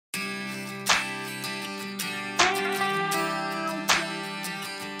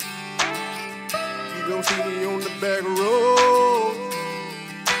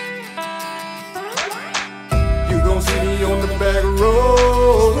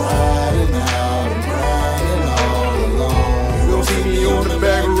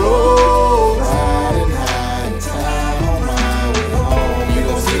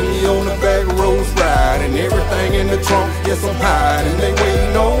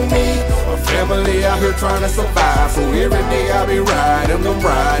here trying to survive, so every day I be riding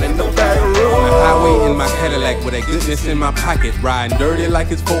the back road. On the highway in my Cadillac with that goodness in my pocket, riding dirty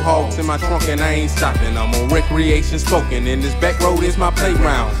like it's 4 hogs in my trunk and I ain't stopping. I'm on recreation smoking, and this back road is my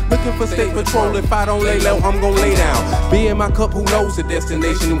playground. Looking for state patrol, if I don't lay low, I'm gon' lay down. Be in my cup, who knows the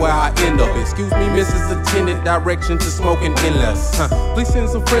destination where I end up. Excuse me, Mrs. Attendant, direction to smoking endless. Please send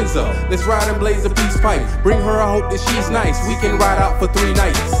some friends up, let's ride and blaze a peace pipe. Bring her, I hope that she's nice, we can ride out for 3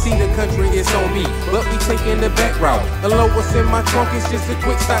 nights. See the country, it's on me, but we taking the back route. Unload what's in my trunk, it's just a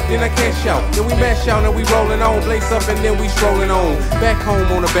quick stop, then I cash out. Then we mash out and we rolling on, blaze up and then we strolling on. Back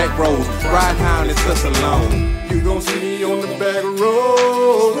home on the back roads, ride high and it's us alone. You gon' see me on the back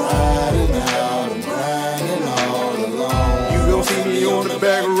road, riding out and grinding all alone. you gon' see me on the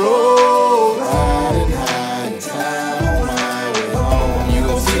back road, Riding high in time on my way home. you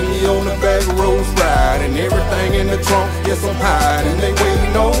gon' see me on the back roads, riding everything in the trunk, yes I'm hiding, they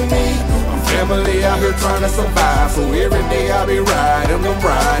waiting on me. Family out here trying to survive, so every day I be riding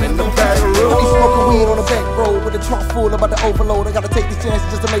the back road. I be smoking weed on the back road with a trunk full about to overload. I gotta take these chances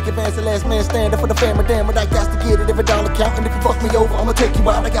just to make advance. The last man standing for the family, damn it, I got to get it every dollar count. And if you fuck me over, I'ma take you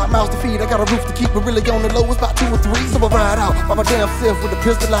out. I got mouths to feed, I got a roof to keep, but really on the low, it's about 2 or 3. So I ride out by my damn self with a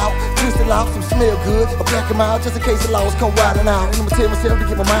pistol out, twist it out, some smell good, I black 'em out just in case the laws come riding out. And I'ma tell myself to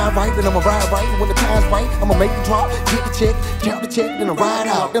get my mind right, then I'ma ride right. And when the time's right, I'ma make the drop, get the check, count the check, then I ride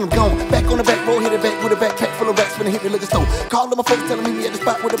out. Then I'm gone, back on the back road, hit it back with a backpack full of racks, finna hit the liquor store. Calling my folks, telling me at the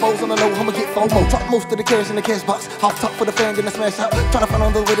spot with the bowls on the low, I'ma get FOMO. Drop most of the cash in the cash box, off top for the fan, then I smash out. Tryna find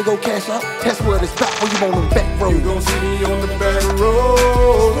another way to go cash out. That's what it's about when you on the back road. You gon' see me on the back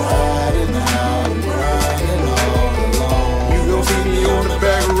road, Riding out and grinding all alone. you gon' see me on the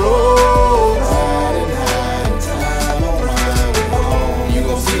back road, Riding high in time on my way home. you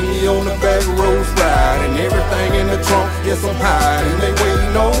gon' see me on the back roads, riding everything in the trunk, yes I'm hiding, they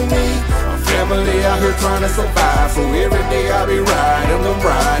waiting on me. Family out here trying to survive, so every day I be riding the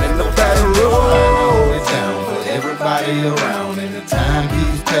back road. It's down for everybody around, and the time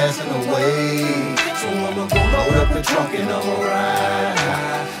keeps passing away. So I'ma go load up the trunk and I'ma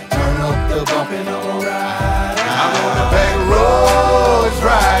ride. Turn up the bump and I'ma ride. I'm on the back roads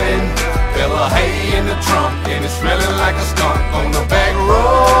riding, feel a hay in the trunk and it's smelling like a skunk. On the back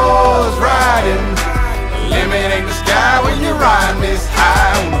roads riding, the limit ain't the sky when you ride this high.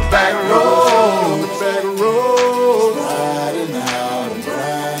 On the back road, Riding out and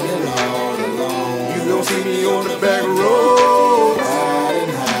grinding all alone. you gon' see me on the back road,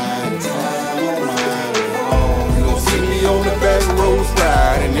 Riding high in time on my way home. you gon' see me on the back roads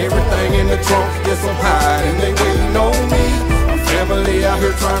riding everything in the trunk, yes I'm hiding, they waiting on me. My family out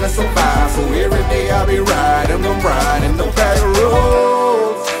here trying to survive, so every day I be riding the back road.